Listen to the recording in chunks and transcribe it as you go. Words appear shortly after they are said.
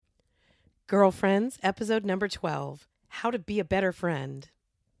Girlfriends, episode number 12, How to Be a Better Friend.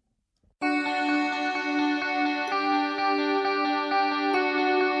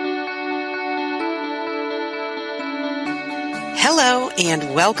 Hello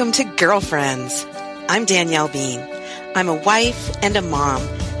and welcome to Girlfriends. I'm Danielle Bean. I'm a wife and a mom,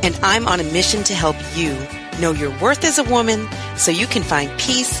 and I'm on a mission to help you know your worth as a woman so you can find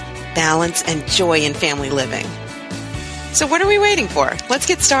peace, balance, and joy in family living. So what are we waiting for? Let's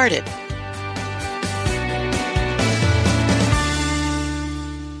get started.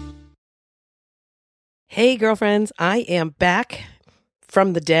 Hey, girlfriends, I am back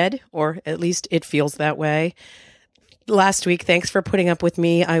from the dead, or at least it feels that way. Last week, thanks for putting up with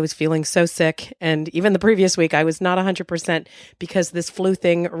me. I was feeling so sick, and even the previous week, I was not 100% because this flu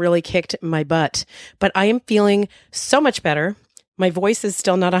thing really kicked my butt. But I am feeling so much better. My voice is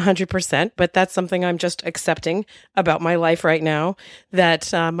still not 100%, but that's something I'm just accepting about my life right now,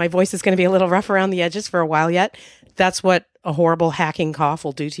 that my voice is going to be a little rough around the edges for a while yet. That's what a horrible hacking cough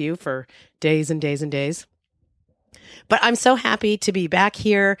will do to you for days and days and days. But I'm so happy to be back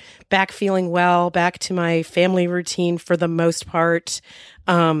here, back feeling well, back to my family routine for the most part.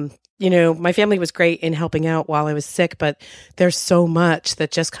 My family was great in helping out while I was sick, but there's so much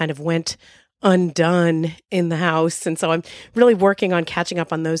that just kind of went undone in the house. And so I'm really working on catching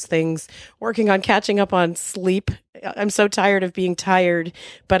up on those things, working on catching up on sleep. I'm so tired of being tired,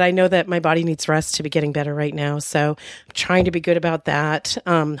 but I know that my body needs rest to be getting better right now. So I'm trying to be good about that.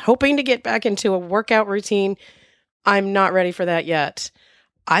 Hoping to get back into a workout routine. I'm not ready for that yet.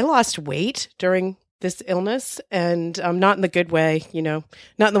 I lost weight during this illness, and not in the good way,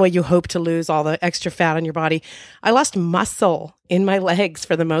 not in the way you hope to lose all the extra fat on your body. I lost muscle in my legs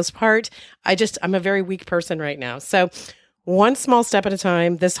for the most part. I'm a very weak person right now. So one small step at a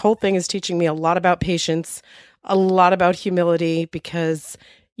time. This whole thing is teaching me a lot about patience, a lot about humility, because,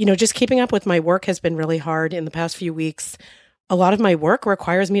 just keeping up with my work has been really hard in the past few weeks. A lot of my work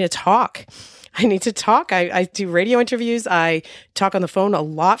requires me to talk. I need to talk. I do radio interviews. I talk on the phone a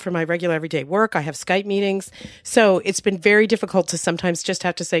lot for my regular everyday work. I have Skype meetings. So it's been very difficult to sometimes just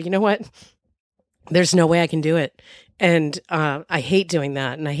have to say, you know what? There's no way I can do it. And I hate doing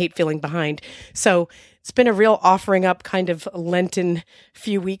that. And I hate feeling behind. So it's been a real offering up kind of Lenten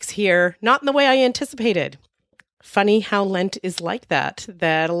few weeks here. Not in the way I anticipated. Funny how Lent is like that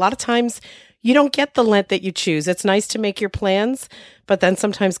a lot of times you don't get the Lent that you choose. It's nice to make your plans, but then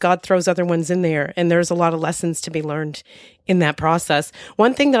sometimes God throws other ones in there, and there's a lot of lessons to be learned in that process.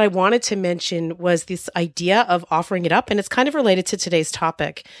 One thing that I wanted to mention was this idea of offering it up, and it's kind of related to today's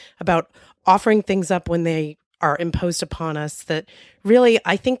topic about offering things up when they are imposed upon us. That really,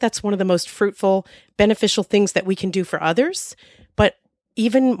 I think that's one of the most fruitful, beneficial things that we can do for others, but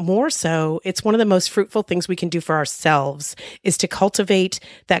even more so, it's one of the most fruitful things we can do for ourselves is to cultivate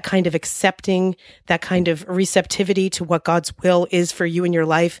that kind of accepting, that kind of receptivity to what God's will is for you in your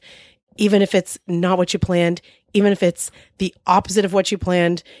life, even if it's not what you planned, even if it's the opposite of what you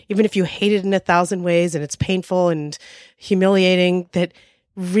planned, even if you hate it in 1,000 ways and it's painful and humiliating, that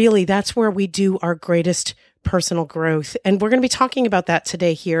really that's where we do our greatest personal growth. And we're going to be talking about that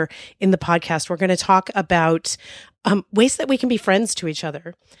today here in the podcast. We're going to talk about ways that we can be friends to each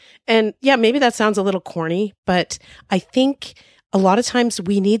other. And yeah, maybe that sounds a little corny, but I think a lot of times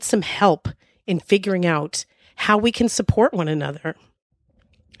we need some help in figuring out how we can support one another.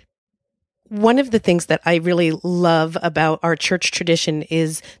 One of the things that I really love about our church tradition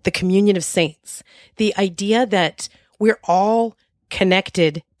is the communion of saints. The idea that we're all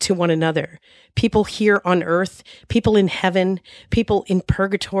connected to one another. People here on earth, people in heaven, people in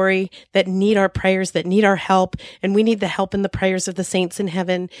purgatory that need our prayers, that need our help, and we need the help and the prayers of the saints in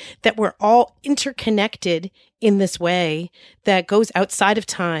heaven, that we're all interconnected in this way that goes outside of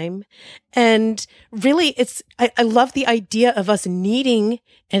time. And really, I love the idea of us needing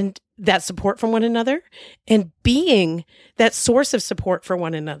and that support from one another and being that source of support for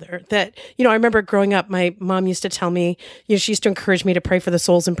one another. That, I remember growing up, my mom used to tell me, she used to encourage me to pray for the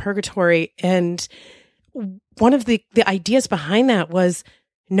souls in purgatory. And one of the ideas behind that was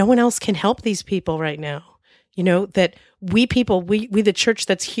no one else can help these people right now. That we people, we the church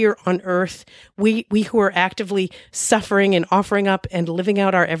that's here on earth, we who are actively suffering and offering up and living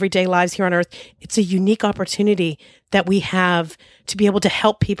out our everyday lives here on earth, it's a unique opportunity that we have to be able to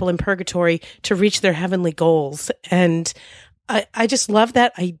help people in purgatory to reach their heavenly goals. And I just love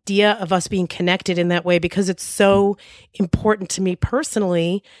that idea of us being connected in that way, because it's so important to me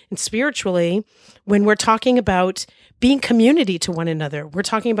personally and spiritually when we're talking about being community to one another. We're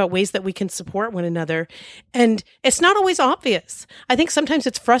talking about ways that we can support one another. And it's not always obvious. I think sometimes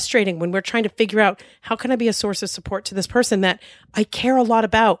it's frustrating when we're trying to figure out, how can I be a source of support to this person that I care a lot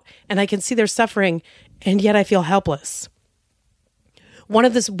about and I can see their suffering, and yet I feel helpless. One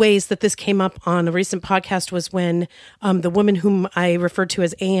of the ways that this came up on a recent podcast was when the woman whom I referred to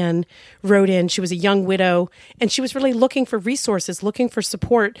as Anne wrote in. She was a young widow, and she was really looking for resources, looking for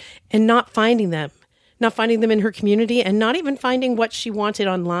support, and not finding them in her community, and not even finding what she wanted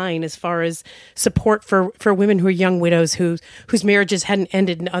online as far as support for women who are young widows whose marriages hadn't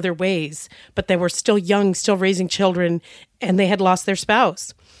ended in other ways, but they were still young, still raising children, and they had lost their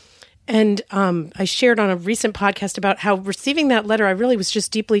spouse. And I shared on a recent podcast about how receiving that letter, I really was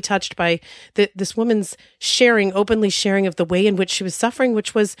just deeply touched by this woman's openly sharing of the way in which she was suffering,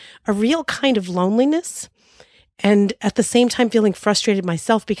 which was a real kind of loneliness. And at the same time, feeling frustrated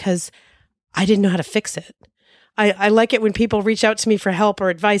myself because I didn't know how to fix it. I like it when people reach out to me for help or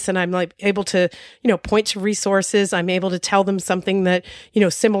advice, and I'm like able to, point to resources. I'm able to tell them something that,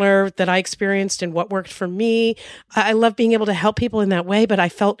 similar that I experienced and what worked for me. I love being able to help people in that way, but I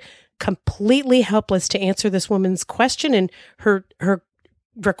felt completely helpless to answer this woman's question and her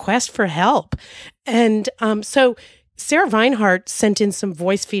request for help. And so Sarah Reinhardt sent in some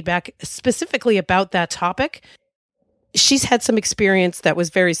voice feedback specifically about that topic. She's had some experience that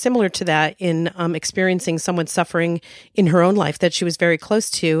was very similar to that in experiencing someone suffering in her own life that she was very close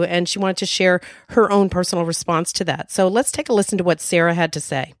to, and she wanted to share her own personal response to that. So let's take a listen to what Sarah had to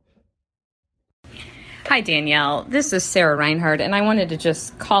say. Hi, Danielle. This is Sarah Reinhardt, and I wanted to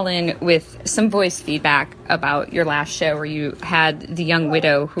just call in with some voice feedback about your last show where you had the young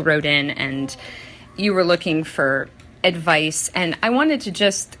widow who wrote in and you were looking for advice. And I wanted to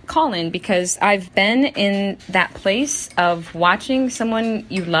just call in because I've been in that place of watching someone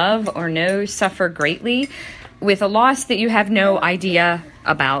you love or know suffer greatly with a loss that you have no idea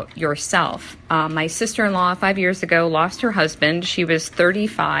about yourself. My sister-in-law 5 years ago lost her husband. She was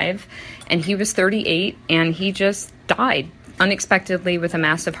 35 and he was 38, and he just died unexpectedly with a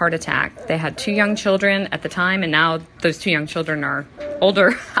massive heart attack. They had 2 young children at the time, and now those 2 young children are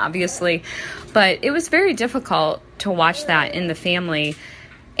older, obviously. But it was very difficult to watch that in the family.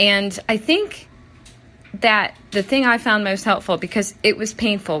 And I think that the thing I found most helpful, because it was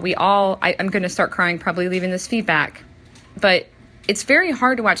painful, I'm going to start crying probably leaving this feedback, but it's very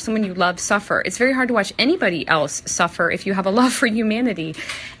hard to watch someone you love suffer. It's very hard to watch anybody else suffer if you have a love for humanity.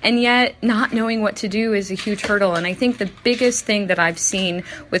 And yet not knowing what to do is a huge hurdle. And I think the biggest thing that I've seen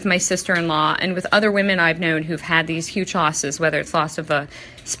with my sister-in-law and with other women I've known who've had these huge losses, whether it's loss of a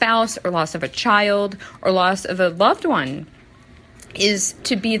spouse or loss of a child or loss of a loved one, is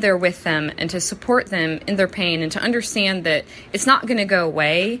to be there with them and to support them in their pain and to understand that it's not going to go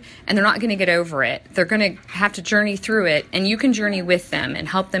away and they're not going to get over it. They're going to have to journey through it, and you can journey with them and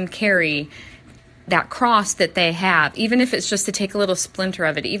help them carry that cross that they have, even if it's just to take a little splinter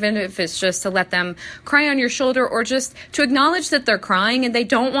of it, even if it's just to let them cry on your shoulder, or just to acknowledge that they're crying and they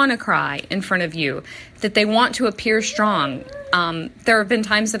don't want to cry in front of you, that they want to appear strong. There have been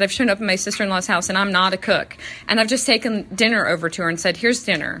times that I've shown up in my sister-in-law's house and I'm not a cook, and I've just taken dinner over to her and said, "Here's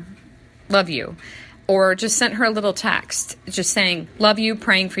dinner, love you," or just sent her a little text just saying, "Love you,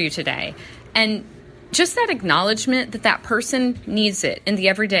 praying for you today." And just that acknowledgement that that person needs it in the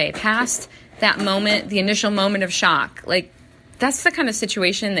everyday, past that moment, the initial moment of shock. Like, that's the kind of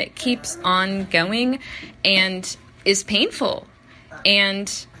situation that keeps on going and is painful.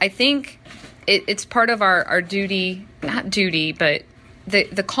 And I think it's part of our duty, not duty, but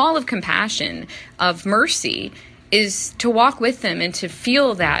the call of compassion, of mercy, is to walk with them and to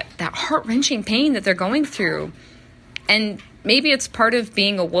feel that heart-wrenching pain that they're going through. And maybe it's part of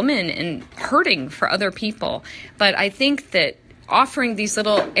being a woman and hurting for other people. But I think that offering these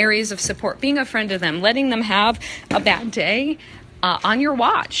little areas of support, being a friend to them, letting them have a bad day on your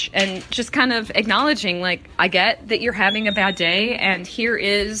watch, and just kind of acknowledging, like, I get that you're having a bad day, and here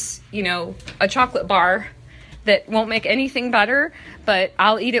is, a chocolate bar that won't make anything better, but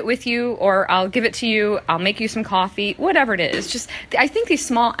I'll eat it with you, or I'll give it to you, I'll make you some coffee, whatever it is. Just, I think these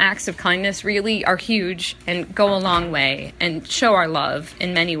small acts of kindness really are huge and go a long way and show our love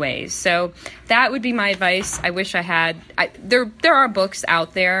in many ways. So that would be my advice. I wish I had, there are books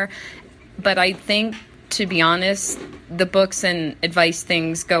out there, but I think, to be honest, the books and advice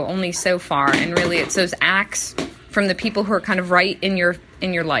things go only so far, and really it's those acts from the people who are kind of right in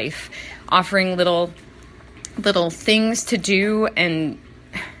your life, offering little things to do and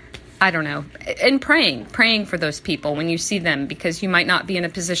I don't know, and praying for those people when you see them, because you might not be in a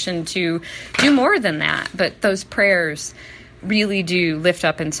position to do more than that. But those prayers really do lift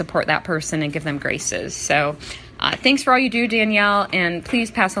up and support that person and give them graces. So thanks for all you do, Danielle. And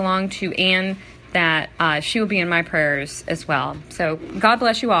please pass along to Anne that she will be in my prayers as well. So God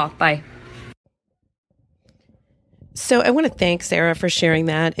bless you all. Bye. So I want to thank Sarah for sharing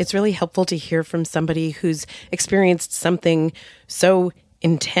that. It's really helpful to hear from somebody who's experienced something so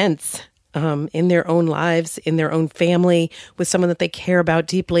intense in their own lives, in their own family, with someone that they care about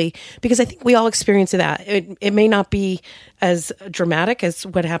deeply, because I think we all experience that. It may not be as dramatic as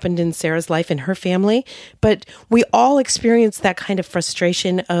what happened in Sarah's life and her family, but we all experience that kind of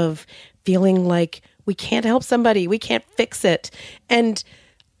frustration of feeling like we can't help somebody, we can't fix it. And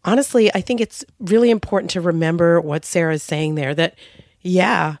honestly, I think it's really important to remember what Sarah is saying there, that,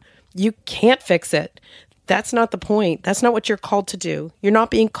 yeah, you can't fix it. That's not the point. That's not what you're called to do. You're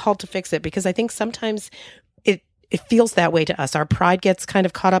not being called to fix it, because I think sometimes it feels that way to us. Our pride gets kind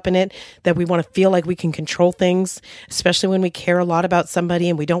of caught up in it, that we want to feel like we can control things, especially when we care a lot about somebody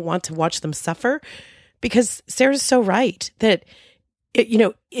and we don't want to watch them suffer. Because Sarah's so right that,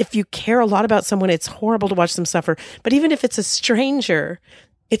 if you care a lot about someone, it's horrible to watch them suffer. But even if it's a stranger,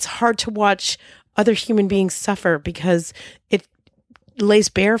 it's hard to watch other human beings suffer, because it lays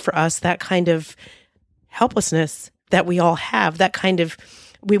bare for us that kind of helplessness that we all have, that kind of,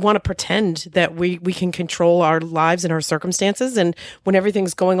 we want to pretend that we can control our lives and our circumstances. And when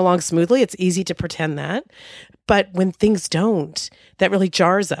everything's going along smoothly, it's easy to pretend that. But when things don't, that really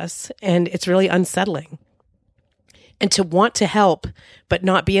jars us, and it's really unsettling. And to want to help, but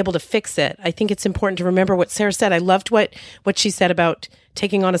not be able to fix it, I think it's important to remember what Sarah said. I loved what she said about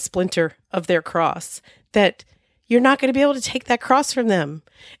taking on a splinter of their cross, that you're not going to be able to take that cross from them.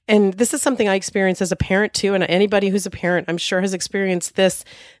 And this is something I experience as a parent too. And anybody who's a parent, I'm sure, has experienced this.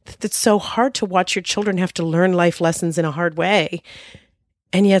 It's so hard to watch your children have to learn life lessons in a hard way.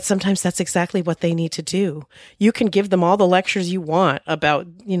 And yet sometimes that's exactly what they need to do. You can give them all the lectures you want about,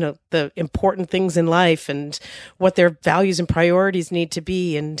 the important things in life and what their values and priorities need to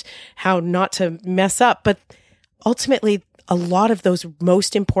be and how not to mess up. But ultimately, a lot of those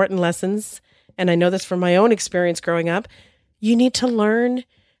most important lessons, and I know this from my own experience growing up, you need to learn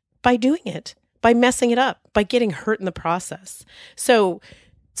by doing it, by messing it up, by getting hurt in the process. So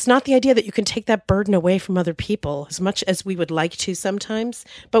it's not the idea that you can take that burden away from other people as much as we would like to sometimes.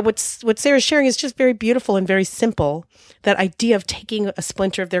 But what Sarah's sharing is just very beautiful and very simple, that idea of taking a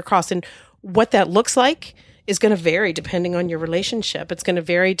splinter of their cross. And what that looks like is going to vary depending on your relationship. It's going to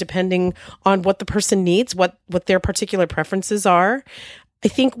vary depending on what the person needs, what their particular preferences are. I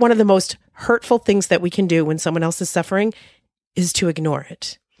think one of the most hurtful things that we can do when someone else is suffering is to ignore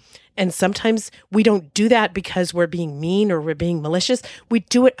it. And sometimes we don't do that because we're being mean or we're being malicious. We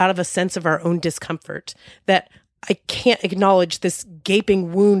do it out of a sense of our own discomfort, that I can't acknowledge this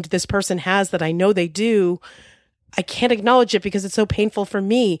gaping wound this person has that I know they do. I can't acknowledge it because it's so painful for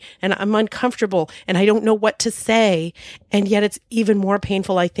me and I'm uncomfortable and I don't know what to say. And yet it's even more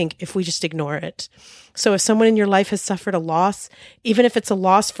painful, I think, if we just ignore it. So if someone in your life has suffered a loss, even if it's a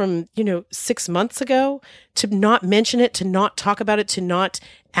loss from, 6 months ago, to not mention it, to not talk about it, to not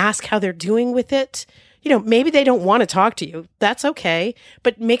ask how they're doing with it. Maybe they don't want to talk to you. That's okay.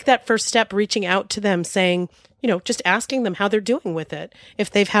 But make that first step, reaching out to them, saying, just asking them how they're doing with it.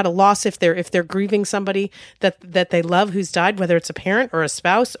 If they've had a loss, if they're grieving somebody that they love who's died, whether it's a parent or a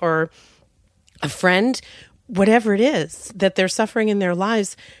spouse or a friend, whatever it is that they're suffering in their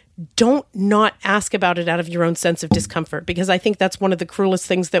lives, don't not ask about it out of your own sense of discomfort, because I think that's one of the cruelest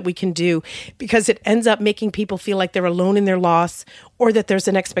things that we can do, because it ends up making people feel like they're alone in their loss, or that there's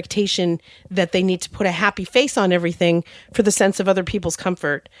an expectation that they need to put a happy face on everything for the sense of other people's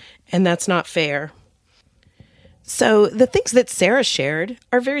comfort. And that's not fair. So the things that Sarah shared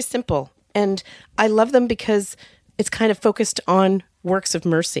are very simple, and I love them because it's kind of focused on works of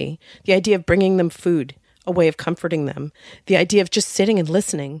mercy, the idea of bringing them food, a way of comforting them, the idea of just sitting and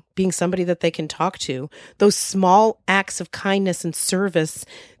listening, being somebody that they can talk to, those small acts of kindness and service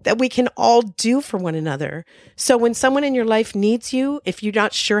that we can all do for one another. So when someone in your life needs you, if you're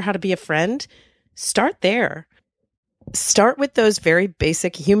not sure how to be a friend, start there. Start with those very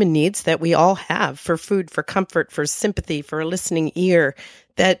basic human needs that we all have, for food, for comfort, for sympathy, for a listening ear,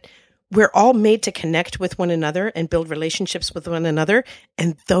 that we're all made to connect with one another and build relationships with one another.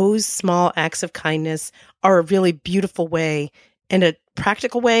 And those small acts of kindness are a really beautiful way, and a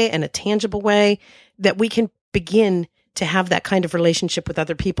practical way and a tangible way that we can begin to have that kind of relationship with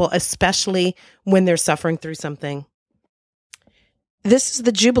other people, especially when they're suffering through something. This is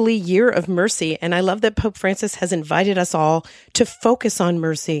the Jubilee year of mercy, and I love that Pope Francis has invited us all to focus on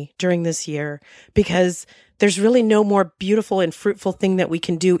mercy during this year, because there's really no more beautiful and fruitful thing that we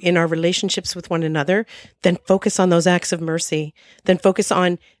can do in our relationships with one another than focus on those acts of mercy, than focus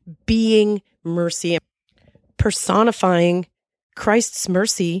on being mercy, personifying Christ's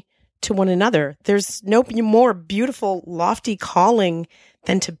mercy to one another. There's no more beautiful, lofty calling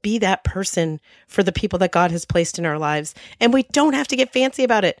than to be that person for the people that God has placed in our lives. And we don't have to get fancy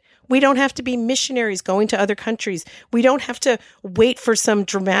about it. We don't have to be missionaries going to other countries. We don't have to wait for some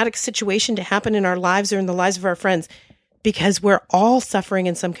dramatic situation to happen in our lives or in the lives of our friends, because we're all suffering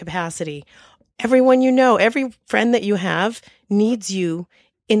in some capacity. Everyone you know, every friend that you have needs you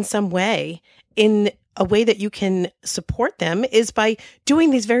in some way. In a way that you can support them is by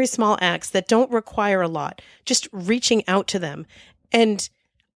doing these very small acts that don't require a lot, just reaching out to them. And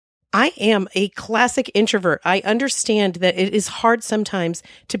I am a classic introvert. I understand that it is hard sometimes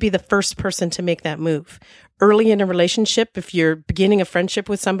to be the first person to make that move. Early in a relationship, if you're beginning a friendship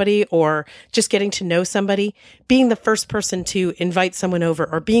with somebody or just getting to know somebody, being the first person to invite someone over,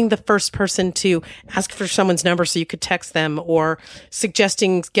 or being the first person to ask for someone's number so you could text them, or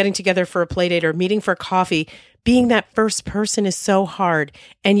suggesting getting together for a play date or meeting for coffee, being that first person is so hard.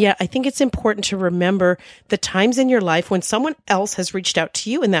 And yet I think it's important to remember the times in your life when someone else has reached out to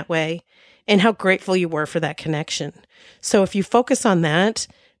you in that way and how grateful you were for that connection. So if you focus on that,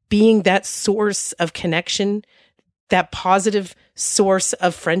 being that source of connection, that positive source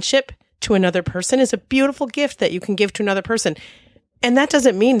of friendship to another person is a beautiful gift that you can give to another person. And that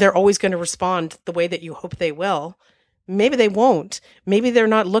doesn't mean they're always going to respond the way that you hope they will. Maybe they won't. Maybe they're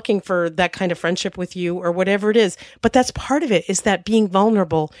not looking for that kind of friendship with you or whatever it is. But that's part of it, is that being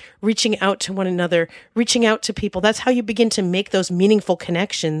vulnerable, reaching out to one another, reaching out to people. That's how you begin to make those meaningful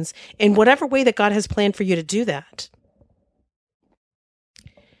connections in whatever way that God has planned for you to do that.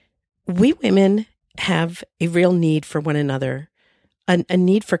 We women have a real need for one another, a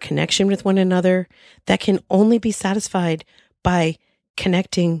need for connection with one another that can only be satisfied by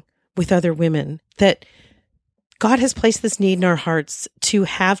connecting with other women. That God has placed this need in our hearts to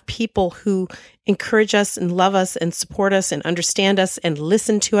have people who encourage us and love us and support us and understand us and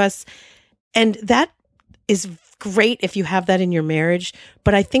listen to us. And that is great if you have that in your marriage.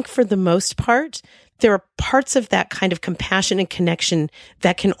 But I think for the most part, there are parts of that kind of compassion and connection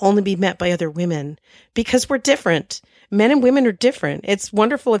that can only be met by other women, because we're different. Men and women are different. It's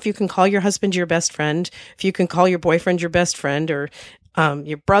wonderful if you can call your husband your best friend, if you can call your boyfriend your best friend, or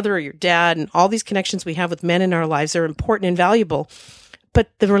your brother or your dad, and all these connections we have with men in our lives are important and valuable. But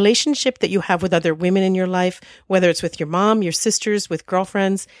the relationship that you have with other women in your life, whether it's with your mom, your sisters, with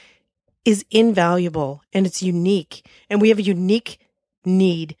girlfriends, is invaluable, and it's unique. And we have a unique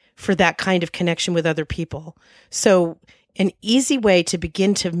need for that kind of connection with other people. So an easy way to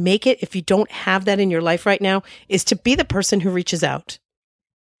begin to make it, if you don't have that in your life right now, is to be the person who reaches out.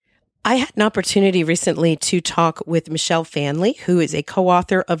 I had an opportunity recently to talk with Michelle Faehnle, who is a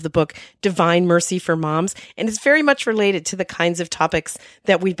co-author of the book Divine Mercy for Moms, and it's very much related to the kinds of topics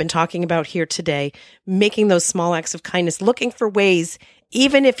that we've been talking about here today, making those small acts of kindness, looking for ways,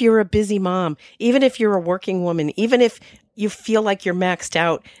 even if you're a busy mom, even if you're a working woman, even if you feel like you're maxed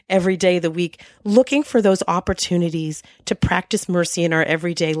out every day of the week, looking for those opportunities to practice mercy in our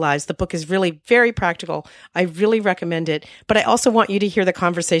everyday lives. The book is really very practical. I really recommend it. But I also want you to hear the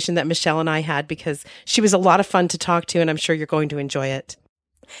conversation that Michelle and I had, because she was a lot of fun to talk to, and I'm sure you're going to enjoy it.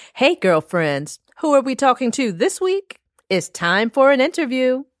 Hey, girlfriends. Who are we talking to this week? It's time for an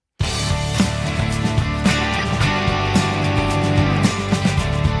interview.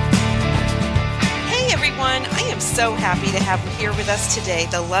 I am so happy to have here with us today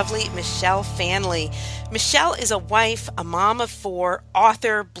the lovely Michelle Faehnle. Michelle is a wife, a mom of four,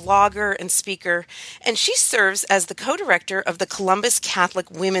 author, blogger, and speaker, and she serves as the co-director of the Columbus Catholic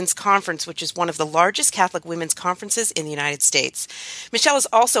Women's Conference, which is one of the largest Catholic women's conferences in the United States. Michelle is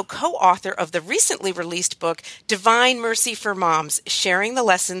also co-author of the recently released book Divine Mercy for Moms, Sharing the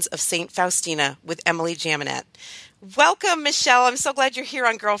Lessons of St. Faustina with Emily Jaminet. Welcome, Michelle. I'm so glad you're here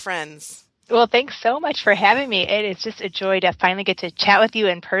on Girlfriends. Well, thanks so much for having me. It is just a joy to finally get to chat with you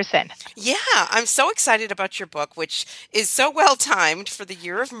in person. Yeah, I'm so excited about your book, which is so well timed for the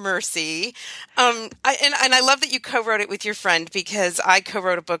Year of Mercy. I love that you co-wrote it with your friend, because I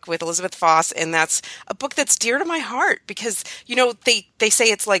co-wrote a book with Elizabeth Foss, and that's a book that's dear to my heart because, you know, they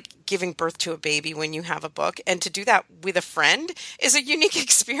say it's like giving birth to a baby when you have a book, and to do that with a friend is a unique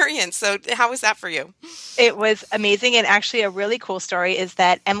experience. So how was that for you? It was amazing, and actually a really cool story is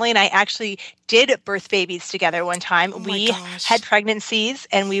that Emily and I actually did birth babies together one time. We had pregnancies,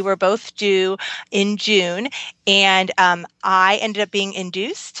 and we were both due in June. And I ended up being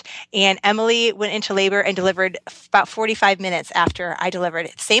induced, and Emily went into labor and delivered about 45 minutes after I delivered.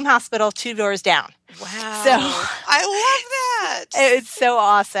 Same hospital, 2 doors down. Wow. So I love that. It's so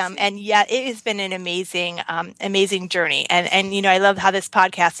awesome. And yet it has been an amazing, amazing journey. And, I love how this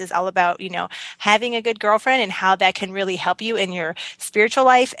podcast is all about, having a good girlfriend and how that can really help you in your spiritual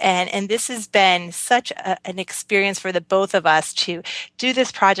life. And this has been such an experience for the both of us to do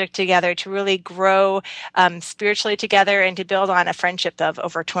this project together, to really grow spiritually together and to build on a friendship of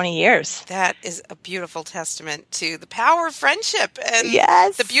over 20 years. That is a beautiful testament to the power of friendship and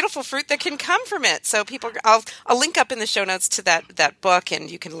the beautiful fruit that can come from it. So I'll link up in the show notes to that book, and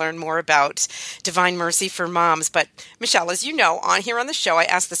you can learn more about Divine Mercy for Moms. But Michelle, as you know, on here on the show, I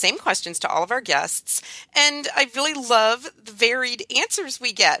ask the same questions to all of our guests, and I really love the varied answers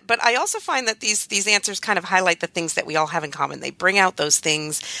we get. But I also find that these answers kind of highlight the things that we all have in common. They bring out those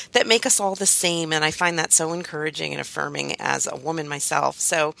things that make us all the same, and I find that so encouraging and affirming as a woman myself.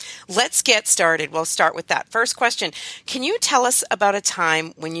 So let's get started. We'll start with that first question. Can you tell us about a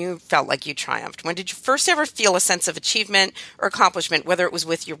time when you felt like you triumphed? When did you first ever feel a sense of achievement or accomplishment, whether it was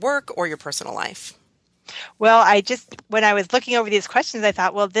with your work or your personal life? Well, when I was looking over these questions, I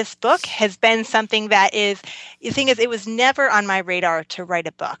thought, well, this book has been something that the thing is, it was never on my radar to write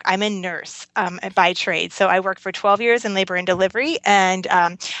a book. I'm a nurse by trade. So I worked for 12 years in labor and delivery, and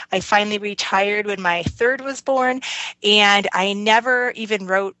I finally retired when my third was born, and I never even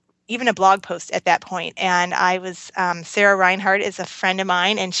wrote even a blog post at that point. And I was, Sarah Reinhardt is a friend of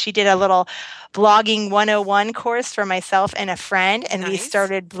mine, and she did a little blogging 101 course for myself and a friend, and we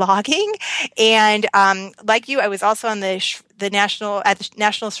started blogging. And like you, I was also on the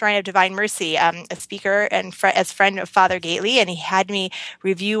National Shrine of Divine Mercy, a speaker and as friend of Father Gately, and he had me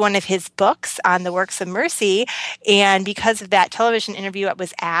review one of his books on the works of mercy. And because of that television interview, I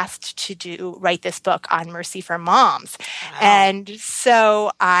was asked to write this book on mercy for moms. Wow. And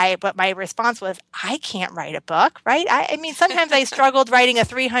so but my response was, I can't write a book, right? I mean, sometimes I struggled writing a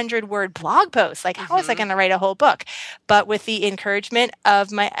 300-word blog post. Like, how was I going to write a whole book? But with the encouragement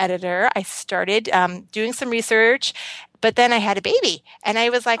of my editor, I started doing some research. But then I had a baby, and I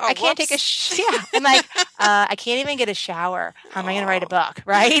was like, I can't take I'm like, I can't even get a shower. How am I going to write a book,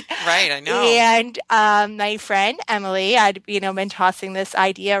 right? Right, I know. And my friend Emily, I'd been tossing this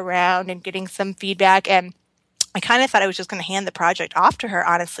idea around and getting some feedback, and I kind of thought I was just going to hand the project off to her,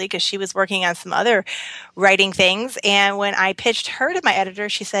 honestly, because she was working on some other writing things. And when I pitched her to my editor,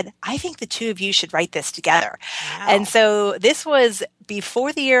 she said, I think the two of you should write this together. Wow. And so this was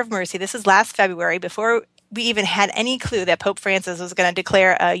before the Year of Mercy. This is last February, before we even had any clue that Pope Francis was going to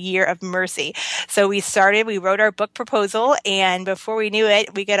declare a year of mercy. So we wrote our book proposal, and before we knew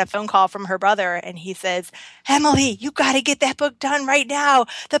it, we get a phone call from her brother, and he says, Emily, you got to get that book done right now.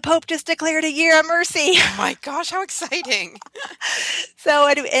 The Pope just declared a year of mercy. Oh my gosh, how exciting. So,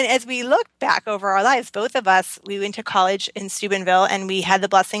 and as we look back over our lives, both of us, we went to college in Steubenville, and we had the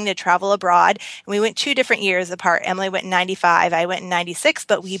blessing to travel abroad. And we went 2 different years apart. Emily went in 95, I went in 96,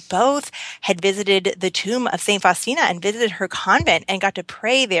 but we both had visited the tomb of St. Faustina and visited her convent and got to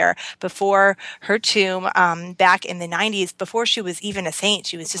pray there before her tomb back in the 90s, before she was even a saint.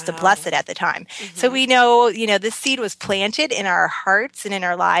 She was just a blessed at the time. Mm-hmm. So we know, this seed was planted in our hearts and in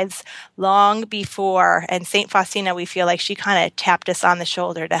our lives long before. And St. Faustina, we feel like she kind of tapped us on the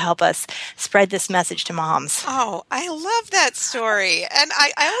shoulder to help us spread this message to moms. Oh, I love that story. And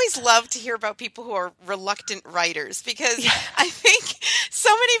I always love to hear about people who are reluctant writers, because I think so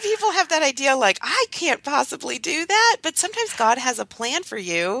many people have that idea like, I can't possibly do that. But sometimes God has a plan for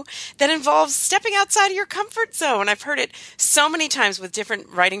you that involves stepping outside of your comfort zone. I've heard it so many times with different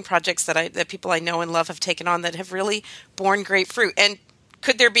writing projects that people I know and love have taken on that have really borne great fruit. And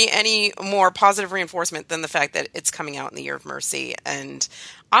could there be any more positive reinforcement than the fact that it's coming out in the Year of Mercy? And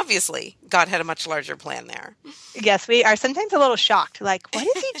obviously, God had a much larger plan there. Yes, we are sometimes a little shocked. Like, what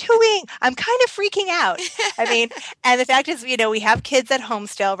is he doing? I'm kind of freaking out. I mean, and the fact is, we have kids at home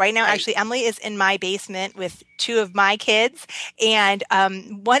still. Right now, actually, Emily is in my basement with 2 of my kids. And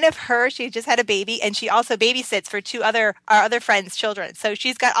one of her, she just had a baby, and she also babysits for 2 our other friends' children. So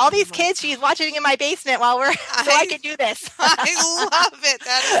she's got all these kids she's watching in my basement while I can do this. I love it.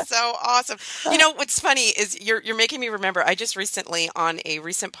 That is so awesome. What's funny is you're making me remember, I just recently on a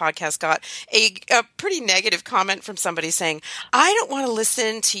recent podcast got a pretty negative comment from somebody saying, I don't want to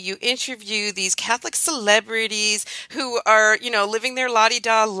listen to you interview these Catholic celebrities who are, living their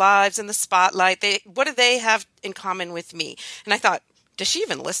la-di-da lives in the spotlight. What do they have in common with me? And I thought, does she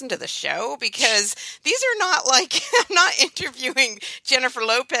even listen to the show? Because these are not like, I'm not interviewing Jennifer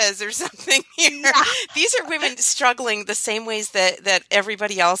Lopez or something here. Yeah. These are women struggling the same ways that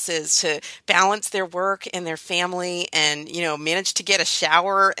everybody else is, to balance their work and their family and, manage to get a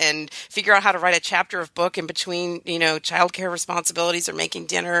shower and figure out how to write a chapter of book in between, childcare responsibilities or making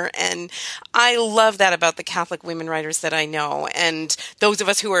dinner. And I love that about the Catholic women writers that I know. And those of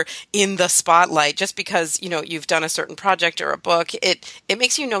us who are in the spotlight, just because, you've done a certain project or a book, it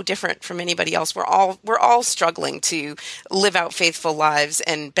makes you no different from anybody else. We're all struggling to live out faithful lives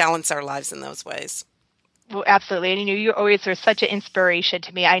and balance our lives in those ways. Well, absolutely. And you always were such an inspiration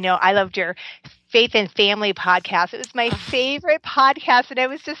to me. I know I loved your Faith and Family podcast. It was my favorite podcast, and I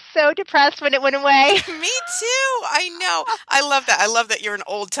was just so depressed when it went away. Me too. I know. I love that. I love that you're an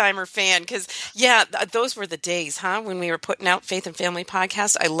old-timer fan, because, those were the days, when we were putting out Faith and Family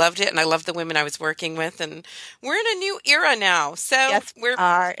podcast. I loved it, and I loved the women I was working with, and we're in a new era now. So yes,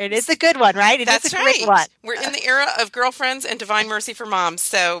 it is a good one, right? That's right. Great one. We're in the era of Girlfriends and Divine Mercy for Moms.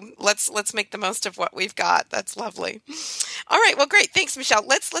 So let's make the most of what we've got. That's lovely. All right. Well, great. Thanks, Michelle.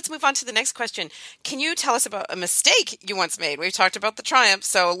 Let's move on to the next question. Can you tell us about a mistake you once made? We've talked about the triumph,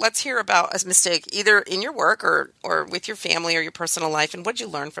 so let's hear about a mistake, either in your work or with your family or your personal life, and what did you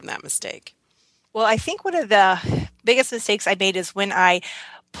learn from that mistake? Well, I think one of the biggest mistakes I made is when I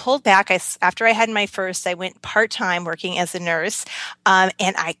pulled back. After I had my first, I went part-time working as a nurse, and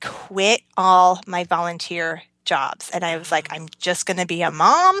I quit all my volunteer jobs. And I was like, I'm just going to be a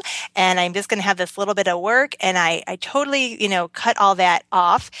mom, and I'm just going to have this little bit of work. And I totally, cut all that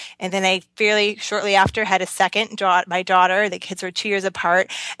off. And then I fairly shortly after had a second my daughter. The kids were 2 years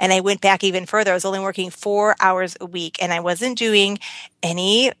apart. And I went back even further. I was only working 4 hours a week, and I wasn't doing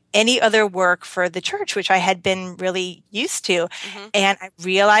any other work for the church, which I had been really used to. Mm-hmm. And I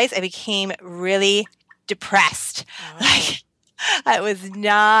realized I became really depressed. Oh. I was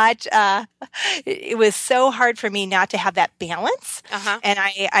not, it was so hard for me not to have that balance. Uh-huh. And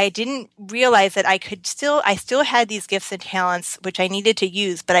I didn't realize that I still had these gifts and talents, which I needed to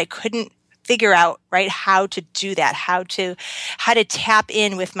use, but I couldn't figure out, right, how to do that, how to tap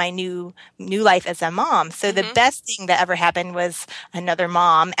in with my new life as a mom. So the best thing that ever happened was another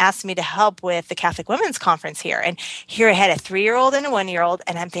mom asked me to help with the Catholic Women's Conference here. And here I had a 3-year-old and a 1-year-old,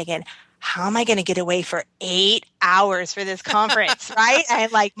 and I'm thinking, how am I going to get away for 8 hours for this conference, right?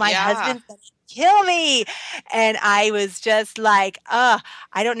 And my husband's going to kill me. And I was just like, I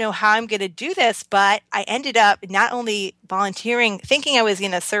don't know how I'm going to do this. But I ended up not only volunteering, thinking I was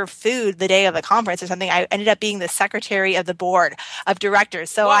going to serve food the day of the conference or something. I ended up being the secretary of the board of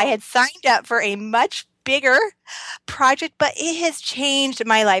directors. So I had signed up for a much bigger project, but it has changed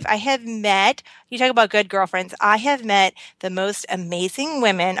my life. I have met, you talk about good girlfriends, I have met the most amazing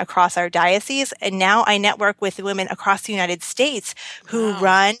women across our diocese, and now I network with women across the United States who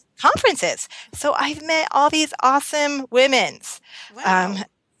run conferences. So I've met all these awesome women. Wow.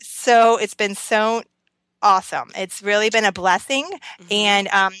 So it's been so awesome. It's really been a blessing, and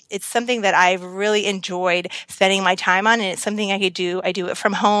it's something that I've really enjoyed spending my time on, and it's something I could do. I do it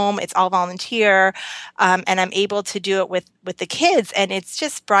from home. It's all volunteer, and I'm able to do it with the kids, and it's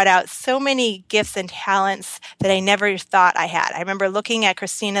just brought out so many gifts and talents that I never thought I had. I remember looking at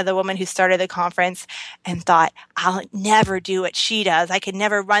Christina, the woman who started the conference, and thought, I'll never do what she does. I could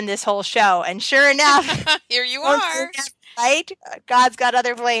never run this whole show. And sure enough, here you are. Right? God's got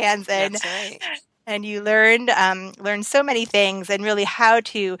other plans. And that's right. And you learn so many things, and really how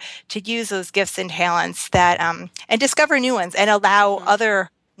to use those gifts and talents that and discover new ones, and allow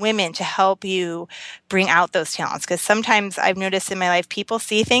other women to help you bring out those talents. Because sometimes I've noticed in my life, people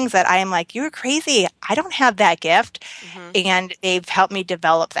see things that I am like, you're crazy. I don't have that gift. And they've helped me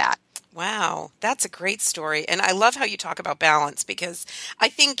develop that. Wow, that's a great story. And I love how you talk about balance, because I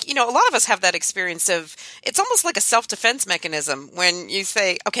think, a lot of us have that experience of, it's almost like a self-defense mechanism when you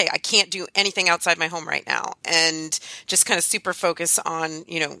say, okay, I can't do anything outside my home right now, and just kind of super focus on,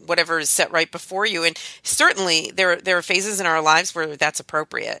 whatever is set right before you. And certainly there are phases in our lives where that's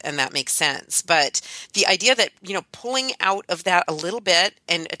appropriate and that makes sense. But the idea that, pulling out of that a little bit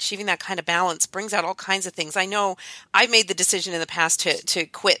and achieving that kind of balance brings out all kinds of things. I know I've made the decision in the past to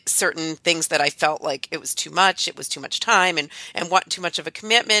quit certain things that I felt like it was too much time and want too much of a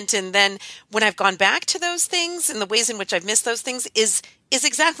commitment. And then when I've gone back to those things and the ways in which I've missed those things is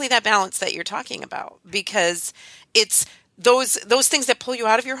exactly that balance that you're talking about, because it's those things that pull you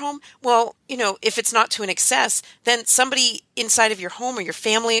out of your home, well, if it's not to an excess, then somebody inside of your home or your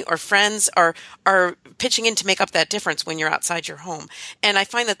family or friends are pitching in to make up that difference when you're outside your home. And I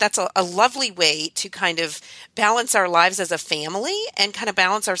find that that's a lovely way to kind of balance our lives as a family and kind of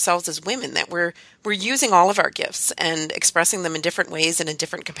balance ourselves as women, that we're using all of our gifts and expressing them in different ways and in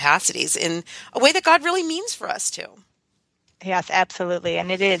different capacities in a way that God really means for us to. Yes, absolutely.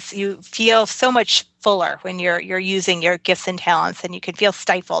 And it is. You feel so much fuller when you're using your gifts and talents, and you can feel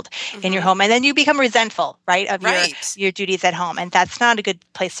stifled in your home. And then you become resentful, right, of your duties at home. And that's not a good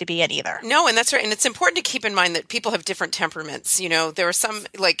place to be in either. No, and that's right. And it's important to keep in mind that people have different temperaments. There are some,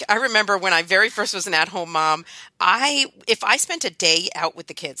 like, I remember when I very first was an at-home mom, if I spent a day out with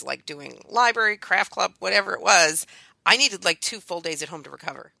the kids, like doing library, craft club, whatever it was, I needed like 2 full days at home to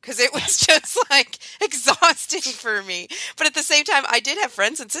recover because it was just like exhausting for me. But at the same time, I did have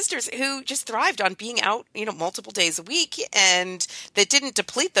friends and sisters who just thrived on being out, multiple days a week, and that didn't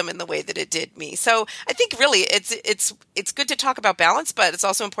deplete them in the way that it did me. So I think really it's good to talk about balance, but it's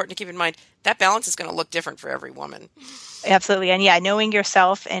also important to keep in mind that balance is going to look different for every woman. Absolutely. And knowing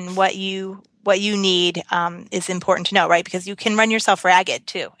yourself and what you need is important to know, right? Because you can run yourself ragged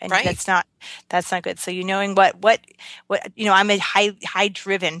too, and that's not good. So knowing what I'm a high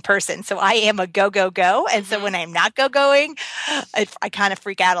driven person, so I am a go, and so when I'm not going, I kind of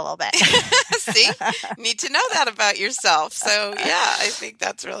freak out a little bit. See, need to know that about yourself. So yeah, I think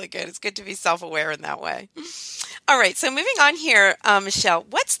that's really good. It's good to be self-aware in that way. All right, so moving on here, Michelle,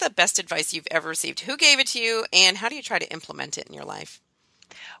 what's the best advice you've ever received? Who gave it to you, and how do you try to implement it in your life?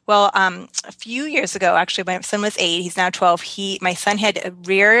 Well, a few years ago, actually, my son was 8. He's now 12. My son had a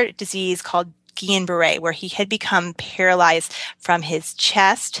rare disease called Guillain-Barré, where he had become paralyzed from his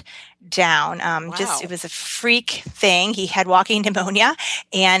chest down. Wow. It was a freak thing. He had walking pneumonia,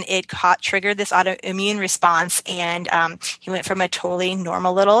 and it triggered this autoimmune response. And he went from a totally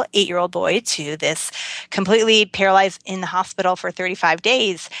normal little 8-year-old boy to this completely paralyzed in the hospital for 35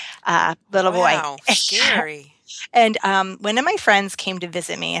 days little boy. Wow, scary. And one of my friends came to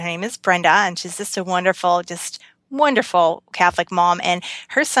visit me, and her name is Brenda, and she's just a wonderful Catholic mom. And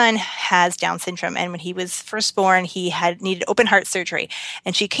her son has Down syndrome. And when he was first born, he had needed open heart surgery.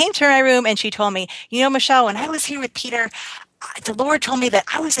 And she came to my room and she told me, Michelle, when I was here with Peter, the Lord told me that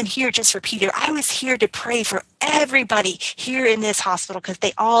I wasn't here just for Peter. I was here to pray for everybody here in this hospital because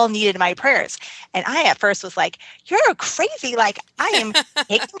they all needed my prayers. And I at first was like, you're crazy. Like, I am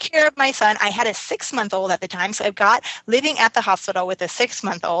taking care of my son. I had a 6-month-old at the time. So I've got living at the hospital with a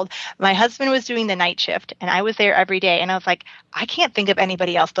 6-month-old. My husband was doing the night shift, and I was there every day. And I was like, I can't think of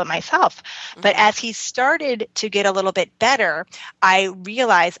anybody else but myself. Mm-hmm. But as he started to get a little bit better, I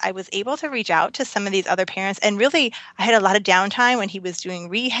realized I was able to reach out to some of these other parents. And really, I had a lot of downtime when he was doing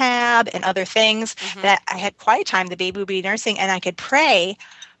rehab and other things that I had quiet time. The baby would be nursing, and I could pray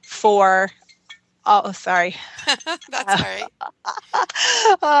for sorry. That's all right.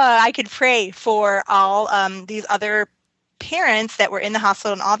 I could pray for all these other parents that were in the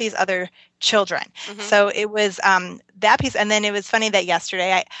hospital and all these other children. Mm-hmm. So it was that piece. And then it was funny that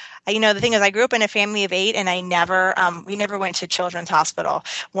yesterday, I the thing is, I grew up in a family of 8, and we never went to Children's Hospital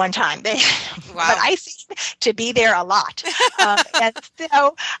one time. Wow. But I seem to be there a lot. And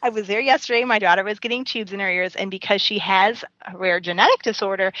so I was there yesterday. My daughter was getting tubes in her ears, and because she has a rare genetic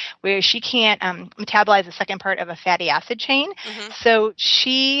disorder where she can't metabolize the second part of a fatty acid chain, so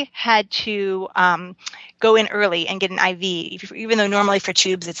she had to go in early and get an IV, even though normally for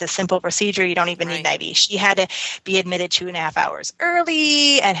tubes it's a simple procedure. You don't even need an IV. She had to be admitted 2.5 hours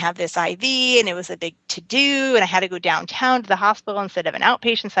early and have this IV, and it was a big to-do, and I had to go downtown to the hospital instead of an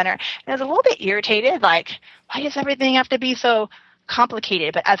outpatient center. And I was a little bit irritated, like, why does everything have to be so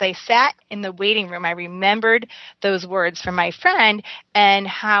complicated? But as I sat in the waiting room, I remembered those words from my friend and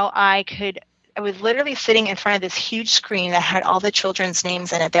how I was literally sitting in front of this huge screen that had all the children's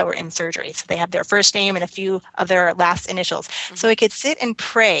names in it that were in surgery. So they have their first name and a few of their last initials. Mm-hmm. So I could sit and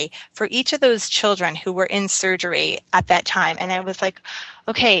pray for each of those children who were in surgery at that time. And I was like,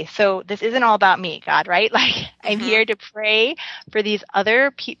 okay, so this isn't all about me, God, right? Like, I'm here to pray for these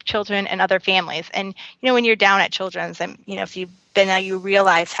other children and other families. And, when you're down at Children's, and, if you've been there, you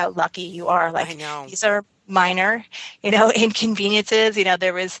realize how lucky you are. Like, these are minor, inconveniences.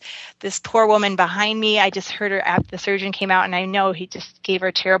 There was this poor woman behind me. I just heard her after the surgeon came out, and I know he just gave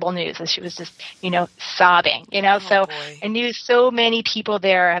her terrible news, and she was just, sobbing, so boy. I knew so many people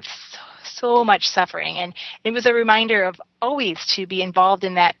there have so much suffering. And it was a reminder of always to be involved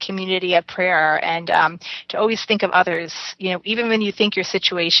in that community of prayer and to always think of others, even when you think your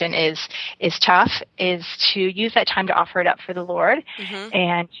situation is tough, is to use that time to offer it up for the Lord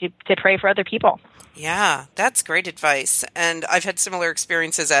and to pray for other people. Yeah, that's great advice. And I've had similar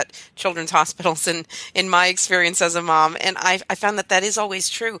experiences at children's hospitals and in my experience as a mom. And I found that is always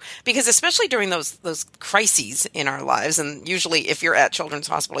true, because especially during those crises in our lives, and usually if you're at children's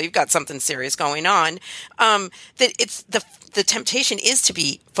hospital, you've got something serious going on, that it's the temptation is to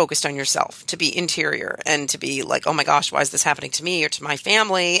be focused on yourself, to be interior, and to be like, oh my gosh, why is this happening to me or to my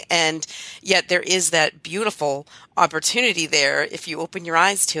family? And yet there is that beautiful opportunity there, if you open your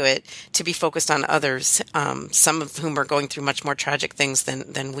eyes to it, to be focused on others, some of whom are going through much more tragic things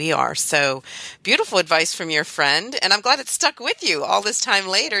than we are. So beautiful advice from your friend. And I'm glad it stuck with you all this time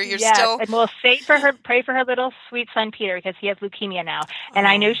later. You're still... And we'll pray for her little sweet son, Peter, because he has leukemia now. And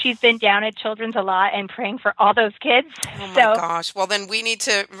I know she's been down at Children's a lot and praying for all those kids. Oh my gosh. Well, then we need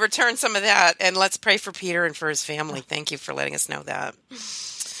to return some of that, and let's pray for Peter and for his family. Thank you for letting us know that.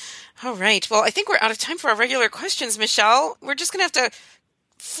 All right. Well, I think we're out of time for our regular questions, Michelle. We're just going to have to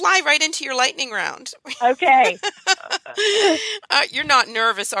fly right into your lightning round. Okay. You're not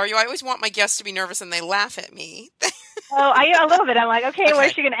nervous, are you? I always want my guests to be nervous, and they laugh at me. A little bit. I'm like, okay, what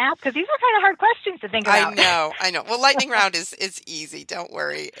is she going to ask? Because these are kind of hard questions to think about. I know. Well, lightning round is easy. Don't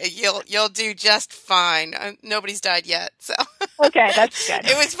worry. You'll do just fine. Nobody's died yet, so. Okay, that's good.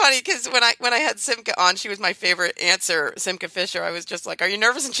 It was funny because when I had Simca on, she was my favorite answer, Simca Fisher. I was just like, "Are you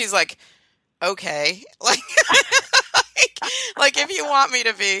nervous?" And she's like, "Okay." Like if you want me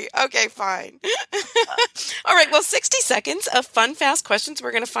to be, okay, fine. All right, well, 60 seconds of fun, fast questions.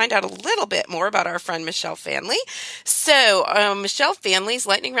 We're going to find out a little bit more about our friend Michelle Fahnley. So, Michelle Fahnley's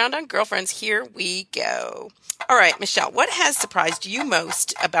lightning round on Girlfriends. Here we go. All right, Michelle, what has surprised you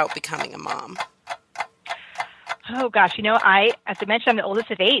most about becoming a mom? Oh, gosh. As I mentioned, I'm the oldest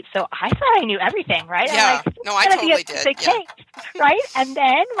of 8, so I thought I knew everything, right? Yeah. I totally did. Yeah. Right? And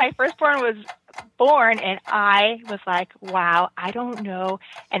then my firstborn was born, and I was like, wow, I don't know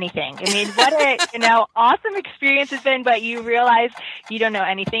anything. I mean, what a awesome experience it's been, but you realize you don't know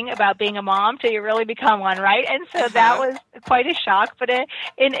anything about being a mom till you really become one, right? And so that was quite a shock, but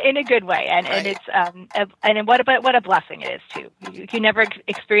in a good way. And right. And it's what a blessing it is too. You never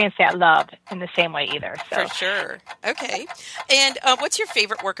experience that love in the same way either. So. For sure. Okay. And what's your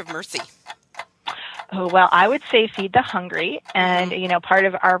favorite work of mercy? Oh, well, I would say Feed the Hungry. And, part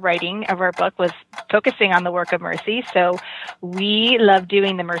of our writing of our book was focusing on the work of mercy. So we love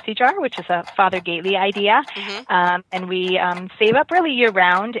doing the Mercy Jar, which is a Father Gately idea. And we save up really year